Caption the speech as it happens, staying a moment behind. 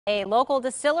A local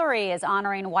distillery is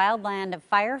honoring wildland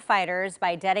firefighters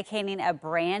by dedicating a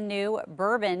brand new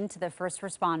bourbon to the first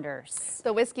responders.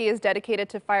 The whiskey is dedicated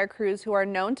to fire crews who are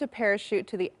known to parachute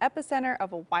to the epicenter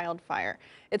of a wildfire.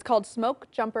 It's called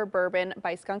Jumper Bourbon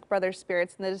by Skunk Brothers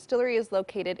Spirits, and the distillery is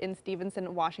located in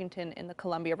Stevenson, Washington in the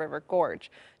Columbia River Gorge.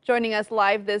 Joining us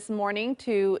live this morning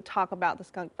to talk about the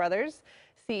Skunk Brothers,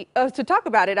 is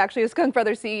Skunk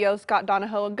Brothers CEO Scott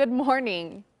Donahoe. Good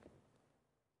morning.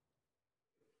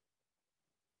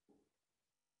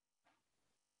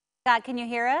 Scott, can you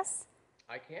hear us?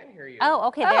 I can hear you. Oh,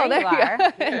 okay, there you are.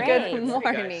 Good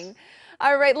morning.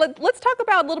 All right, let's talk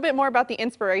about a little bit more about the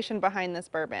inspiration behind this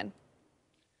bourbon.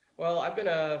 Well, I've been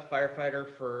a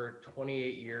firefighter for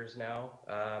 28 years now,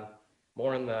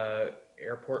 more in the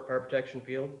airport fire protection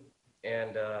field,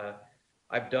 and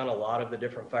I've done a lot of the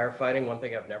different firefighting. One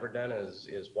thing I've never done is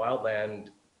wildland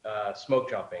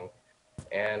smoke jumping,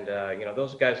 and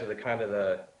those guys are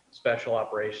the special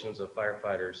operations of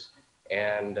firefighters.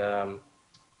 And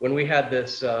when we had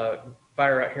this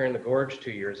fire out here in the gorge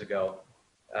 2 years ago,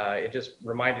 it just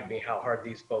reminded me how hard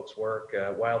these folks work,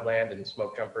 wildland and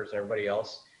smoke jumpers and everybody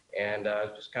else. And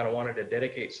just kind of wanted to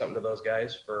dedicate something to those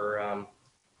guys for,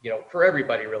 for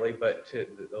everybody really, but to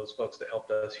those folks that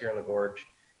helped us here in the gorge,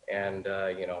 and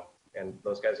and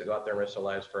those guys that go out there and risk their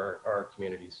lives for our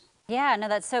communities. Yeah, no,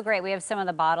 that's so great. We have some of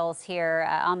the bottles here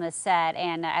on the set,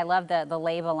 and I love the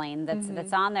labeling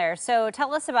that's on there. So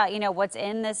tell us about, what's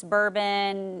in this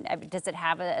bourbon. Does it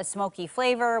have a smoky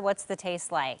flavor? What's the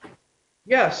taste like?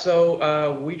 Yeah,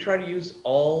 so we try to use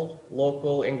all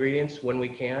local ingredients when we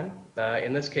can.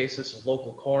 In this case, this is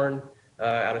local corn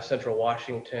out of central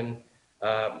Washington,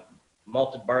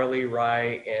 malted barley,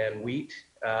 rye, and wheat.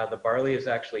 The barley is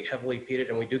actually heavily peated,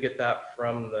 and we do get that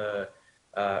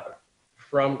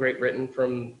from Great Britain,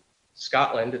 from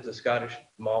Scotland. It's a Scottish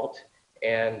malt,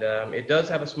 and it does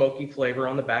have a smoky flavor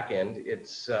on the back end.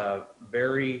 It's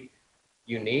very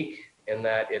unique in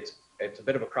that it's a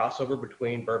bit of a crossover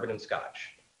between bourbon and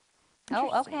scotch.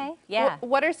 Oh, okay, yeah.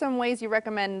 What are some ways you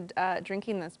recommend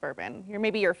drinking this bourbon?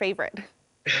 Maybe your favorite.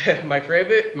 My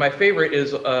favorite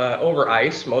is over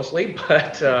ice mostly,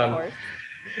 but Of course.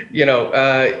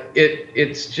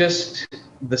 It's just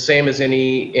the same as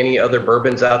any other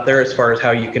bourbons out there as far as how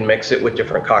you can mix it with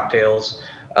different cocktails.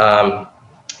 I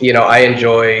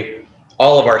enjoy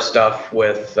all of our stuff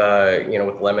with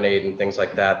with lemonade and things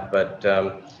like that, but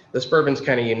this bourbon's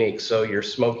kind of unique. So your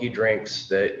smoky drinks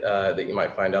that you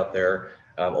might find out there,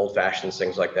 old fashions,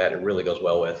 things like that, it really goes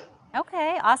well with.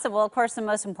 Okay, awesome. Well, of course, the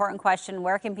most important question,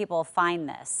 where can people find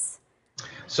this?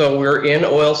 So we're in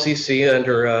OLCC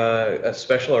under a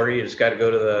special order. You just got to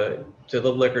go to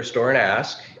the liquor store and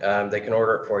ask. They can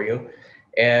order it for you.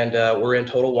 And we're in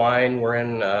Total Wine. We're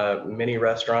in many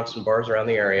restaurants and bars around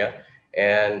the area.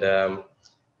 And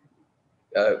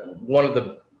one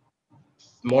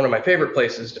of my favorite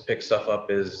places to pick stuff up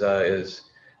is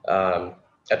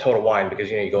at Total Wine,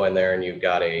 because you go in there and you've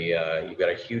got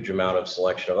a huge amount of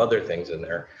selection of other things in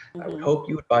there. I would hope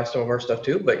you would buy some of our stuff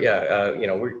too, but yeah,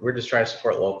 we're just trying to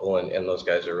support local, and those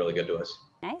guys are really good to us.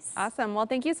 Nice. Awesome. Well,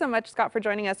 thank you so much, Scott, for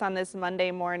joining us on this Monday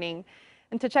morning.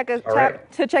 And to check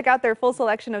out their full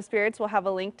selection of spirits, we'll have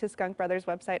a link to Skunk Brothers'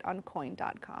 website on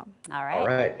coin.com. All right. All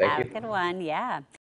right. Thank you. Have a good one. Yeah.